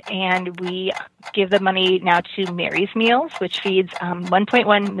round, and we give the money now to Mary's Meals, which feeds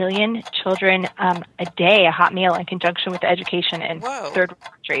 1.1 million children a day, a hot meal in conjunction with education in third world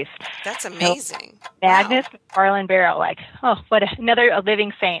countries. That's amazing. So, Magnus McFarland Barrow, what another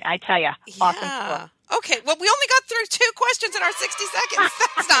living saint, I tell you. Yeah. Awesome school. Okay, well, we only got through 2 questions in our 60 seconds.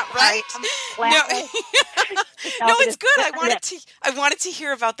 That's not right. No, it's good. I wanted to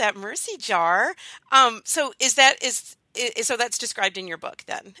hear about that Mercy Jar. So so that's described in your book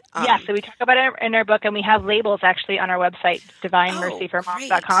then? Yeah, so we talk about it in our book, and we have labels actually on our website,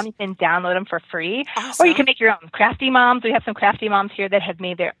 divinemercyformoms.com. You can download them for free, or you can make your own. Crafty moms, we have some crafty moms here that have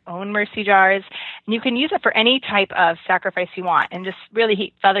made their own Mercy Jars, and you can use it for any type of sacrifice you want. And just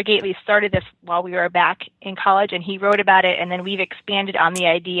really, Father Gately started this while we were back in college, and he wrote about it, and then we've expanded on the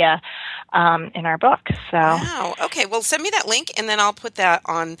idea in our book. So. Wow. Okay, well, send me that link, and then I'll put that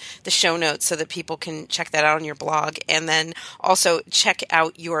on the show notes so that people can check that out on your blog. And then also check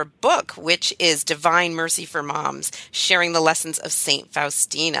out your book, which is Divine Mercy for Moms, Sharing the Lessons of St.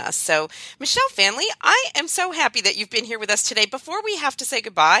 Faustina. So, Michelle Fahnley, I am so happy that you've been here with us today. Before we have to say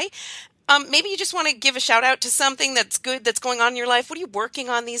goodbye, maybe you just want to give a shout out to something that's good that's going on in your life. What are you working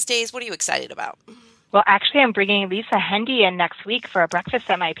on these days? What are you excited about? Well, actually, I'm bringing Lisa Hendy in next week for a breakfast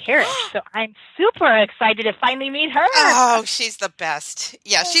at my parish, so I'm super excited to finally meet her. Oh, she's the best.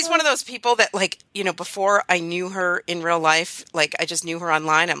 Yeah, she's one of those people that, before I knew her in real life, I just knew her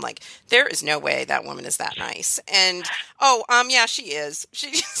online. I'm like, there is no way that woman is that nice. And, yeah, she is.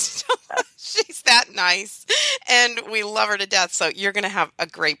 She's that nice, and we love her to death, so you're going to have a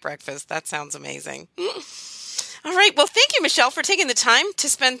great breakfast. That sounds amazing. All right. Well, thank you, Michelle, for taking the time to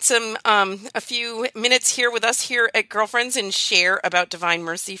spend a few minutes here with us here at Girlfriends and share about Divine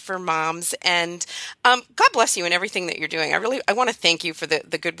Mercy for Moms. And God bless you and everything that you're doing. I want to thank you for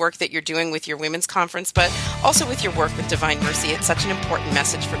the good work that you're doing with your women's conference, but also with your work with Divine Mercy. It's such an important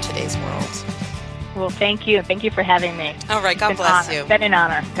message for today's world. Well, thank you. Thank you for having me. All right. God bless you. It's been an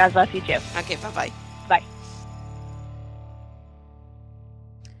honor. God bless you, too. Okay. Bye-bye. Bye.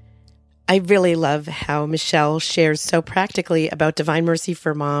 I really love how Michelle shares so practically about Divine Mercy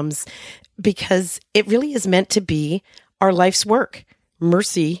for Moms, because it really is meant to be our life's work.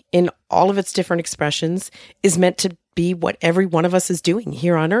 Mercy, in all of its different expressions, is meant to be what every one of us is doing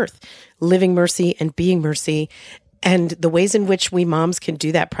here on earth, living mercy and being mercy. And the ways in which we moms can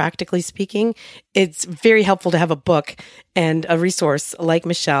do that, practically speaking, it's very helpful to have a book and a resource like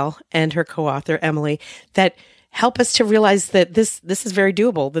Michelle and her co-author, Emily, that help us to realize that this is very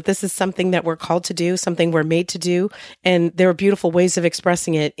doable, that this is something that we're called to do, something we're made to do, and there are beautiful ways of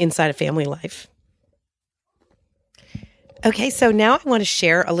expressing it inside a family life. Okay, so now I want to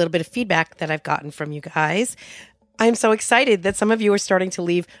share a little bit of feedback that I've gotten from you guys. I'm so excited that some of you are starting to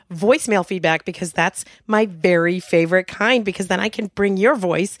leave voicemail feedback, because that's my very favorite kind, because then I can bring your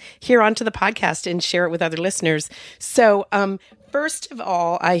voice here onto the podcast and share it with other listeners. So first of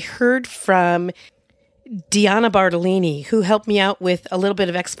all, I heard from Diana Bartolini, who helped me out with a little bit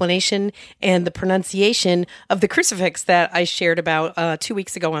of explanation and the pronunciation of the crucifix that I shared about 2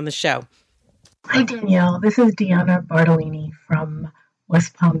 weeks ago on the show. Hi, Danielle. This is Diana Bartolini from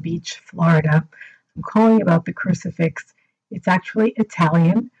West Palm Beach, Florida. I'm calling about the crucifix. It's actually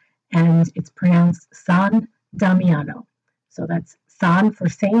Italian, and it's pronounced San Damiano. So that's San for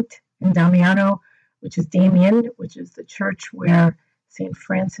saint, and Damiano, which is Damien, which is the church where St.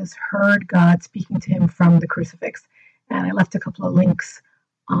 Francis heard God speaking to him from the crucifix. And I left a couple of links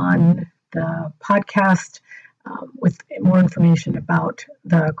on the podcast with more information about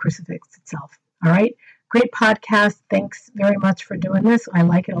the crucifix itself. All right. Great podcast. Thanks very much for doing this. I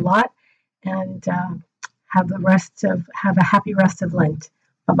like it a lot. And have a happy rest of Lent.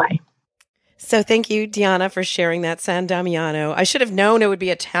 Bye-bye. So thank you, Diana, for sharing that San Damiano. I should have known it would be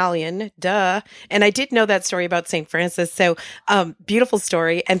Italian, duh. And I did know that story about St. Francis. So beautiful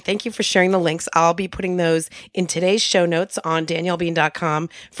story. And thank you for sharing the links. I'll be putting those in today's show notes on daniellebean.com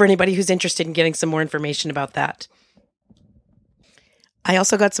for anybody who's interested in getting some more information about that. I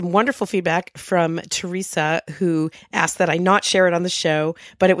also got some wonderful feedback from Teresa, who asked that I not share it on the show,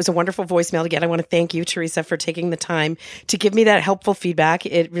 but it was a wonderful voicemail. Again, I want to thank you, Teresa, for taking the time to give me that helpful feedback.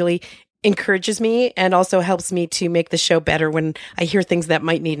 It really encourages me and also helps me to make the show better when I hear things that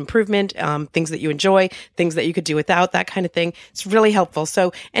might need improvement, things that you enjoy, things that you could do without, that kind of thing. It's really helpful.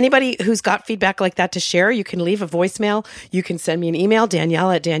 So anybody who's got feedback like that to share, you can leave a voicemail. You can send me an email,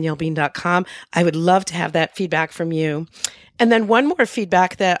 danielle@daniellebean.com. I would love to have that feedback from you. And then one more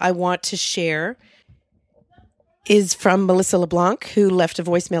feedback that I want to share is from Melissa LeBlanc, who left a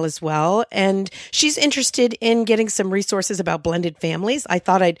voicemail as well. And she's interested in getting some resources about blended families. I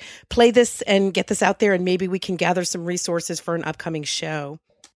thought I'd play this and get this out there, and maybe we can gather some resources for an upcoming show.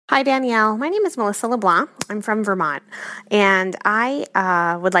 Hi, Danielle. My name is Melissa LeBlanc. I'm from Vermont, and I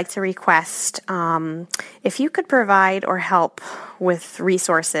would like to request if you could provide or help with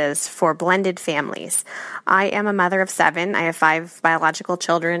resources for blended families. I am a mother of 7. I have 5 biological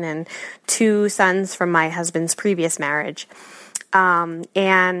children and 2 sons from my husband's previous marriage.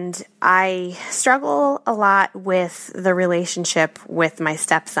 And I struggle a lot with the relationship with my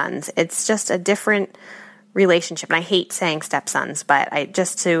stepsons. It's just a different relationship. And I hate saying stepsons, but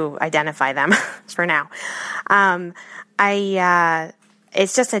just to identify them for now.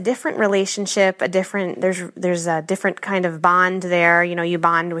 It's just a different relationship, there's a different kind of bond there. You know, you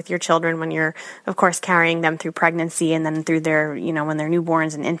bond with your children when you're, of course, carrying them through pregnancy and then through their, when they're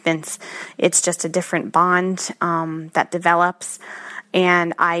newborns and infants. It's just a different bond, that develops.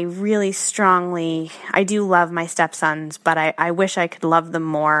 And I really I do love my stepsons, but I wish I could love them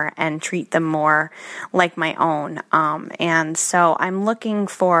more and treat them more like my own. And so I'm looking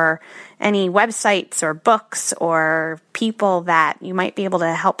for any websites or books or people that you might be able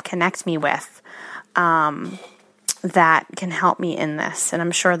to help connect me with, that can help me in this. And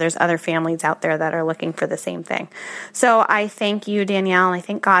I'm sure there's other families out there that are looking for the same thing. So I thank you, Danielle. I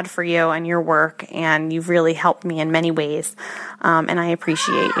thank God for you and your work, and you've really helped me in many ways. And I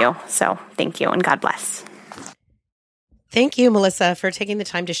appreciate you. So thank you, and God bless. Thank you, Melissa, for taking the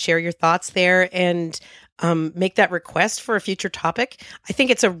time to share your thoughts there and make that request for a future topic. I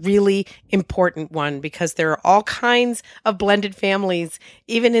think it's a really important one because there are all kinds of blended families,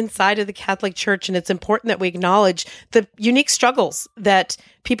 even inside of the Catholic Church. And it's important that we acknowledge the unique struggles that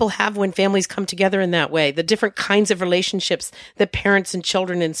people have when families come together in that way, the different kinds of relationships that parents and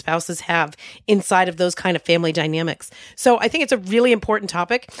children and spouses have inside of those kind of family dynamics. So I think it's a really important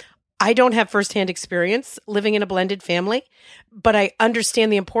topic. I don't have firsthand experience living in a blended family, but I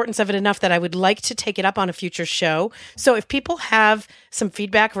understand the importance of it enough that I would like to take it up on a future show. So if people have some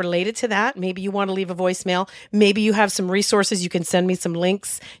feedback related to that, maybe you want to leave a voicemail, maybe you have some resources, you can send me some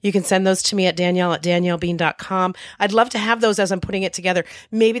links. You can send those to me at Danielle@daniellebean.com. I'd love to have those as I'm putting it together.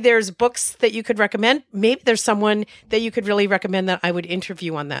 Maybe there's books that you could recommend. Maybe there's someone that you could really recommend that I would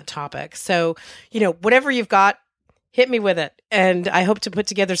interview on that topic. So, whatever you've got, hit me with it. And I hope to put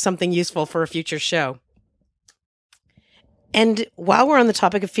together something useful for a future show. And while we're on the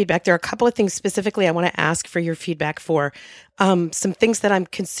topic of feedback, there are a couple of things specifically I want to ask for your feedback for. Some things that I'm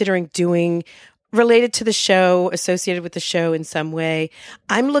considering doing related to the show, associated with the show in some way.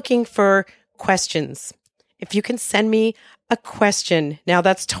 I'm looking for questions. If you can send me a question. Now,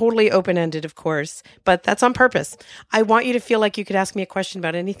 that's totally open-ended, of course, but that's on purpose. I want you to feel like you could ask me a question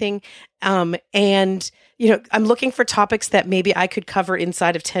about anything. And I'm looking for topics that maybe I could cover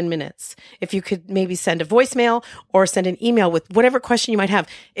inside of 10 minutes. If you could maybe send a voicemail or send an email with whatever question you might have.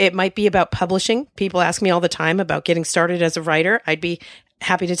 It might be about publishing. People ask me all the time about getting started as a writer. I'd be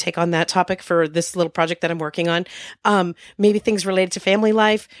happy to take on that topic for this little project that I'm working on. Maybe things related to family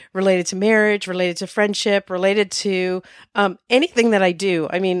life, related to marriage, related to friendship, related to anything that I do.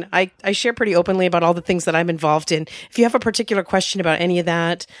 I mean, I share pretty openly about all the things that I'm involved in. If you have a particular question about any of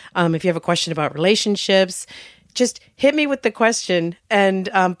that, if you have a question about relationships, just hit me with the question and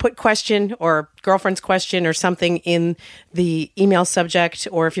put question or girlfriend's question or something in the email subject,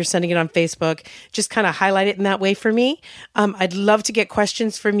 or if you're sending it on Facebook, just kind of highlight it in that way for me. I'd love to get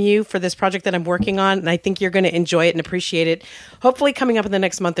questions from you for this project that I'm working on, and I think you're going to enjoy it and appreciate it, hopefully coming up in the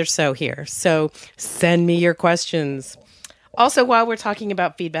next month or so here. So send me your questions. Also, while we're talking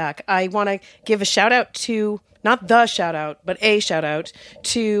about feedback, I want to give a shout out to, not the shout out, but a shout out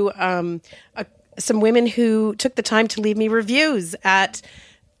to some women who took the time to leave me reviews at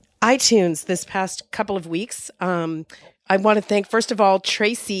iTunes this past couple of weeks. I want to thank, first of all,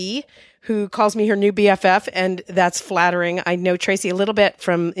 Tracy, who calls me her new BFF, and that's flattering. I know Tracy a little bit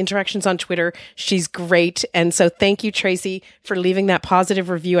from interactions on Twitter. She's great. And so thank you, Tracy, for leaving that positive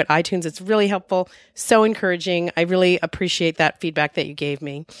review at iTunes. It's really helpful, so encouraging. I really appreciate that feedback that you gave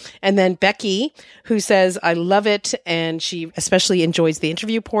me. And then Becky, who says, I love it, and she especially enjoys the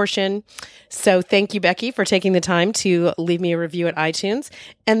interview portion. So thank you, Becky, for taking the time to leave me a review at iTunes.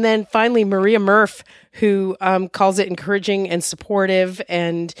 And then finally, Maria Murph, who calls it encouraging and supportive,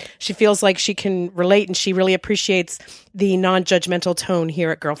 and she feels like she can relate, and she really appreciates the non-judgmental tone here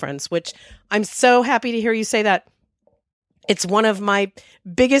at Girlfriends, which I'm so happy to hear you say that. It's one of my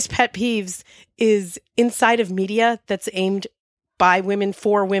biggest pet peeves is inside of media that's aimed by women,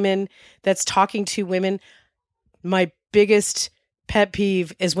 for women, that's talking to women. My biggest pet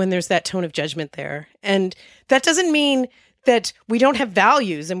peeve is when there's that tone of judgment there. And that doesn't mean that we don't have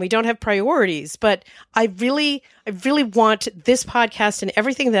values and we don't have priorities, but I really want this podcast and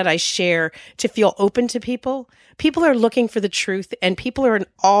everything that I share to feel open to people. People are looking for the truth, and people are in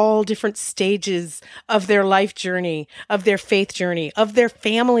all different stages of their life journey, of their faith journey, of their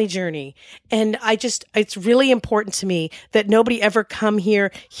family journey. And it's really important to me that nobody ever come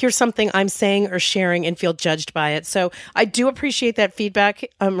here, hear something I'm saying or sharing and feel judged by it. So I do appreciate that feedback,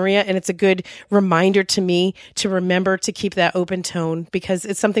 Maria, and it's a good reminder to me to remember to keep that open tone, because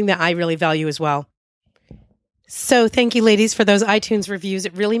it's something that I really value as well. So thank you, ladies, for those iTunes reviews.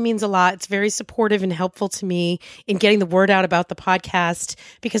 It really means a lot. It's very supportive and helpful to me in getting the word out about the podcast,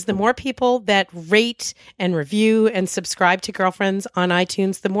 because the more people that rate and review and subscribe to Girlfriends on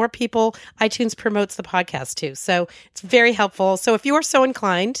iTunes, the more people iTunes promotes the podcast to. So it's very helpful. So if you are so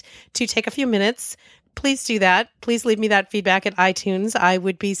inclined to take a few minutes, please do that. Please leave me that feedback at iTunes. I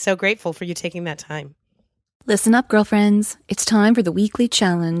would be so grateful for you taking that time. Listen up, girlfriends. It's time for the weekly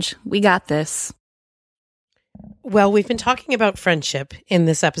challenge. We got this. Well, we've been talking about friendship in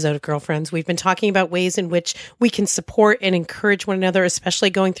this episode of Girlfriends. We've been talking about ways in which we can support and encourage one another, especially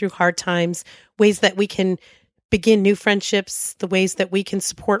going through hard times, ways that we can begin new friendships, the ways that we can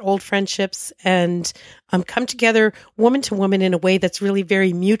support old friendships, and come together woman to woman in a way that's really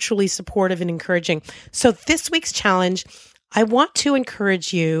very mutually supportive and encouraging. So this week's challenge, I want to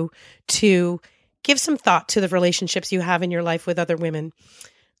encourage you to give some thought to the relationships you have in your life with other women,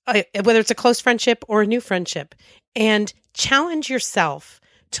 whether it's a close friendship or a new friendship, and challenge yourself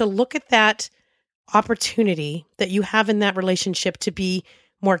to look at that opportunity that you have in that relationship to be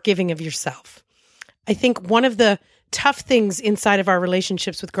more giving of yourself. I think one of the tough things inside of our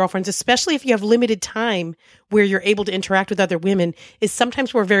relationships with girlfriends, especially if you have limited time where you're able to interact with other women, is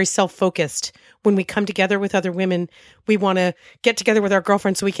sometimes we're very self-focused. When we come together with other women, we want to get together with our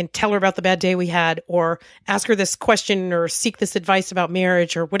girlfriend so we can tell her about the bad day we had, or ask her this question, or seek this advice about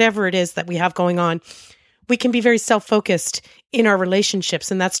marriage, or whatever it is that we have going on. We can be very self-focused in our relationships,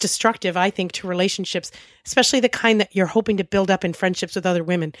 and that's destructive, I think, to relationships, especially the kind that you're hoping to build up in friendships with other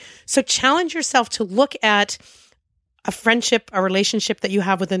women. So challenge yourself to look at a friendship, a relationship that you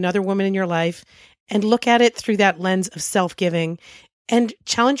have with another woman in your life, and look at it through that lens of self-giving, and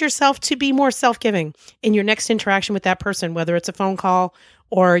challenge yourself to be more self-giving in your next interaction with that person, whether it's a phone call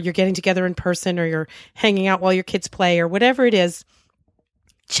or you're getting together in person or you're hanging out while your kids play or whatever it is.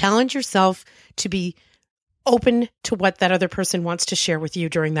 Challenge yourself to be open to what that other person wants to share with you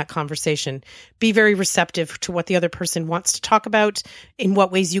during that conversation. Be very receptive to what the other person wants to talk about, in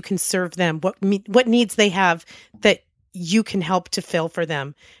what ways you can serve them, what needs they have that you can help to fill for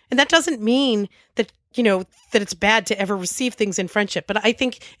them. And that doesn't mean that, that it's bad to ever receive things in friendship. But I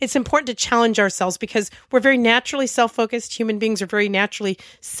think it's important to challenge ourselves, because we're very naturally self-focused. Human beings are very naturally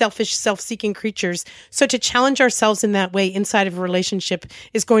selfish, self-seeking creatures. So to challenge ourselves in that way inside of a relationship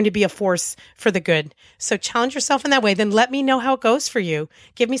is going to be a force for the good. So challenge yourself in that way. Then let me know how it goes for you.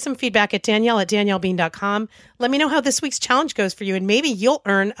 Give me some feedback at Danielle@DanielleBean.com. Let me know how this week's challenge goes for you, and maybe you'll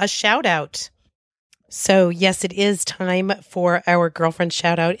earn a shout out. So yes, it is time for our girlfriend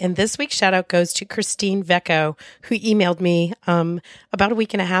shout out. And this week's shout out goes to Christine Vecco, who emailed me about a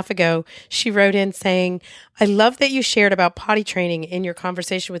week and a half ago. She wrote in saying, I love that you shared about potty training in your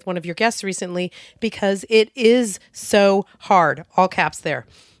conversation with one of your guests recently, because it is so hard. All caps there.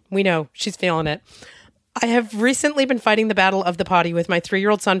 We know she's feeling it. I have recently been fighting the battle of the potty with my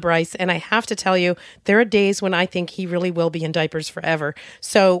 3-year-old son, Bryce, and I have to tell you, there are days when I think he really will be in diapers forever.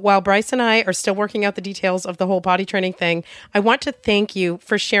 So while Bryce and I are still working out the details of the whole potty training thing, I want to thank you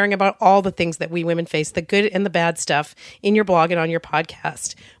for sharing about all the things that we women face, the good and the bad stuff, in your blog and on your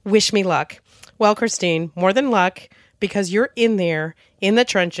podcast. Wish me luck. Well, Christine, more than luck, because you're in there, in the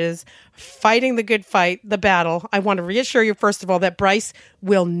trenches, fighting the good fight, the battle. I want to reassure you, first of all, that Bryce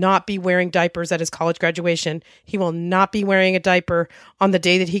will not be wearing diapers at his college graduation. He will not be wearing a diaper on the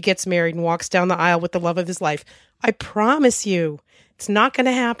day that he gets married and walks down the aisle with the love of his life. I promise you, it's not going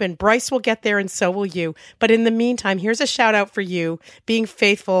to happen. Bryce will get there, and so will you. But in the meantime, here's a shout out for you, being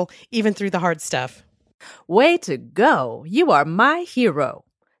faithful even through the hard stuff. Way to go. You are my hero.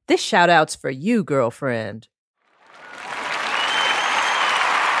 This shout out's for you, girlfriend.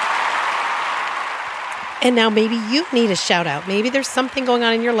 And now maybe you need a shout out. Maybe there's something going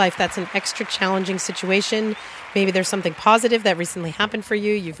on in your life that's an extra challenging situation. Maybe there's something positive that recently happened for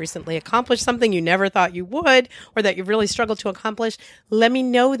you. You've recently accomplished something you never thought you would, or that you've really struggled to accomplish. Let me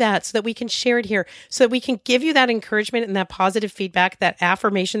know that so that we can share it here, so that we can give you that encouragement and that positive feedback, that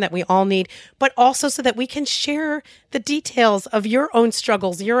affirmation that we all need, but also so that we can share the details of your own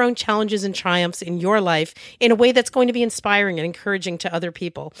struggles, your own challenges and triumphs in your life in a way that's going to be inspiring and encouraging to other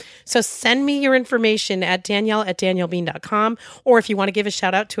people. So send me your information at Danielle@DanielleBean.com, or if you want to give a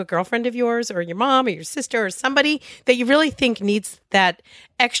shout out to a girlfriend of yours, or your mom, or your sister, or somebody that you really think needs that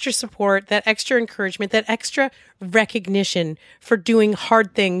extra support, that extra encouragement, that extra recognition for doing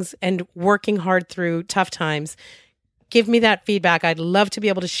hard things and working hard through tough times, give me that feedback. I'd love to be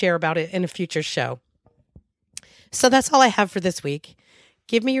able to share about it in a future show. So that's all I have for this week.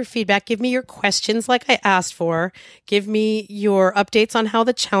 Give me your feedback. Give me your questions like I asked for. Give me your updates on how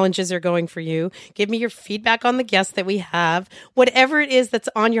the challenges are going for you. Give me your feedback on the guests that we have. Whatever it is that's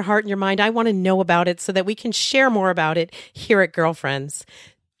on your heart and your mind, I want to know about it so that we can share more about it here at Girlfriends.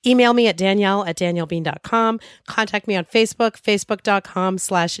 Email me at Danielle@DanielleBean.com. Contact me on Facebook,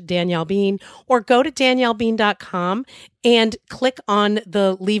 Facebook.com/DanielleBean, or go to DanielleBean.com and click on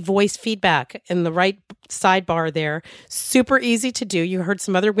the leave voice feedback in the right sidebar there. Super easy to do. You heard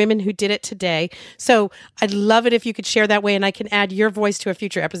some other women who did it today. So I'd love it if you could share that way, and I can add your voice to a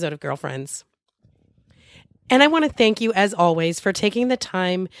future episode of Girlfriends. And I want to thank you, as always, for taking the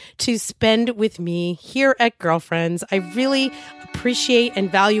time to spend with me here at Girlfriends. I really appreciate and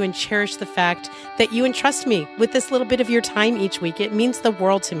value and cherish the fact that you entrust me with this little bit of your time each week. It means the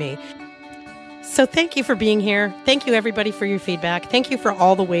world to me. So thank you for being here. Thank you, everybody, for your feedback. Thank you for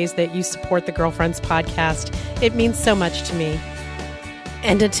all the ways that you support the Girlfriends podcast. It means so much to me.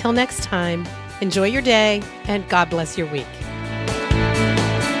 And until next time, enjoy your day and God bless your week.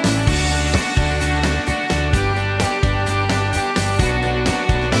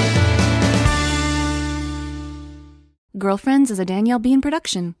 Girlfriends is a Danielle Bean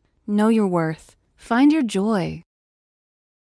production. Know your worth. Find your joy.